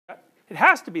It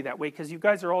has to be that way because you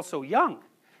guys are all so young.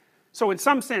 So in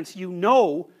some sense, you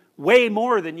know way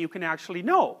more than you can actually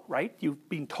know, right? You've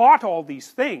been taught all these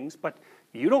things, but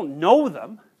you don't know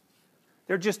them.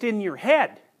 They're just in your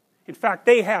head. In fact,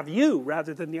 they have you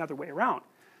rather than the other way around.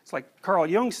 It's like Carl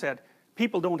Jung said,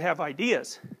 people don't have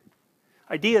ideas.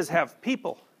 Ideas have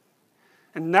people.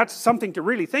 And that's something to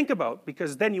really think about,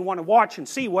 because then you want to watch and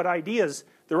see what ideas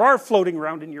there are floating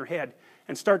around in your head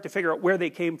and start to figure out where they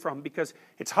came from, because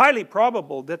it's highly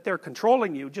probable that they're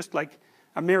controlling you just like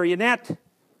a marionette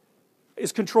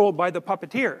is controlled by the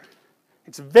puppeteer.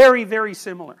 It's very, very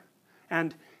similar.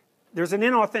 And there's an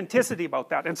inauthenticity about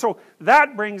that. And so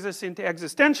that brings us into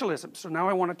existentialism. So now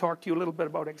I want to talk to you a little bit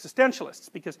about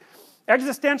existentialists, because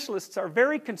existentialists are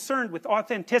very concerned with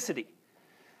authenticity.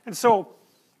 And so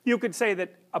you could say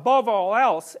that above all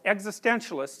else,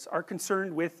 existentialists are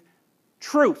concerned with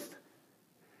truth.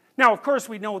 Now, of course,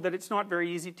 we know that it's not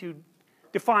very easy to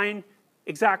define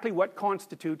exactly what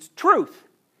constitutes truth.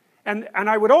 And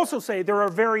I would also say there are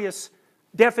various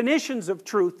definitions of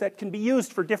truth that can be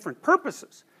used for different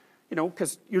purposes. You know,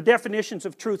 because your definitions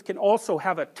of truth can also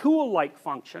have a tool-like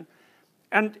function.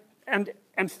 And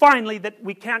finally, that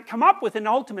we can't come up with an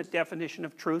ultimate definition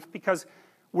of truth because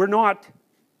we're not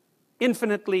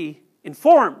infinitely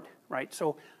informed, right?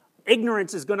 So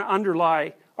ignorance is going to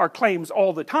underlie our claims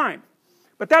all the time.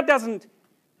 But that doesn't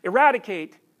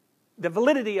eradicate the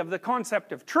validity of the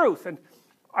concept of truth. And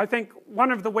I think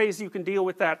one of the ways you can deal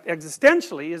with that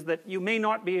existentially is that you may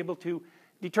not be able to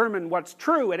determine what's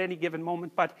true at any given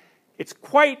moment, but it's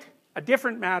quite a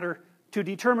different matter to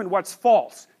determine what's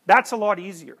false. That's a lot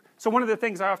easier. So one of the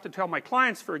things I often tell my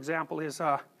clients, for example, is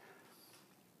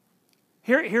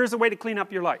here's a way to clean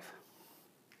up your life.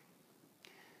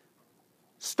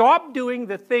 Stop doing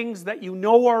the things that you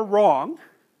know are wrong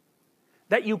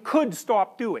that you could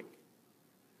stop doing.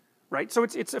 Right? So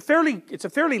it's a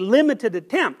fairly limited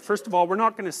attempt. First of all, we're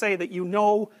not going to say that you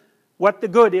know what the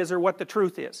good is or what the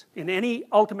truth is in any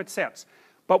ultimate sense.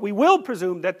 But we will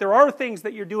presume that there are things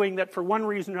that you're doing that for one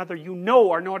reason or another you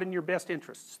know are not in your best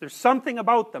interests. There's something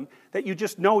about them that you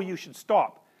just know you should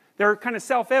stop. They're kind of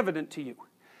self-evident to you.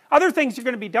 Other things you're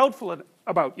going to be doubtful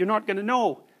about. You're not going to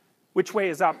know which way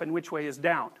is up and which way is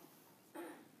down.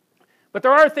 But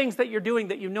there are things that you're doing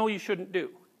that you know you shouldn't do.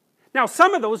 Now,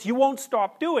 some of those you won't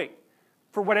stop doing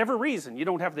for whatever reason. You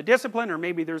don't have the discipline, or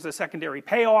maybe there's a secondary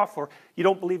payoff, or you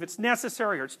don't believe it's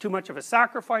necessary, or it's too much of a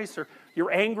sacrifice, or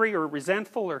you're angry or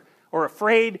resentful or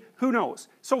afraid. Who knows?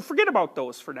 So forget about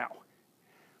those for now.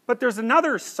 But there's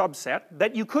another subset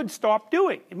that you could stop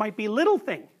doing. It might be a little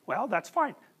thing. Well, that's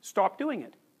fine. Stop doing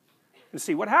it and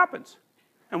see what happens.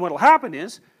 And what will happen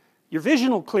is your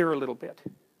vision will clear a little bit.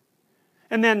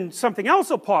 And then something else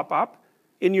will pop up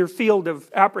in your field of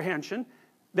apprehension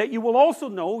that you will also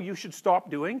know you should stop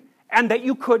doing, and that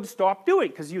you could stop doing,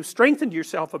 because you strengthened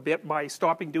yourself a bit by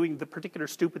stopping doing the particular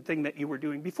stupid thing that you were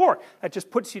doing before. That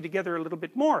just puts you together a little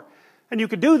bit more. And you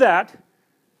could do that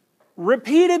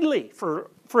repeatedly for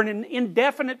an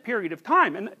indefinite period of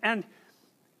time. And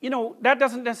you know, that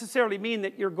doesn't necessarily mean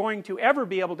that you're going to ever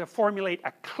be able to formulate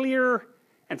a clear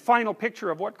and final picture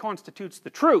of what constitutes the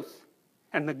truth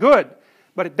and the good.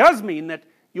 But it does mean that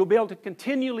you'll be able to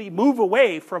continually move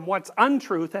away from what's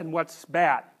untruth and what's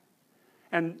bad.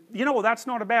 And, you know, that's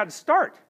not a bad start.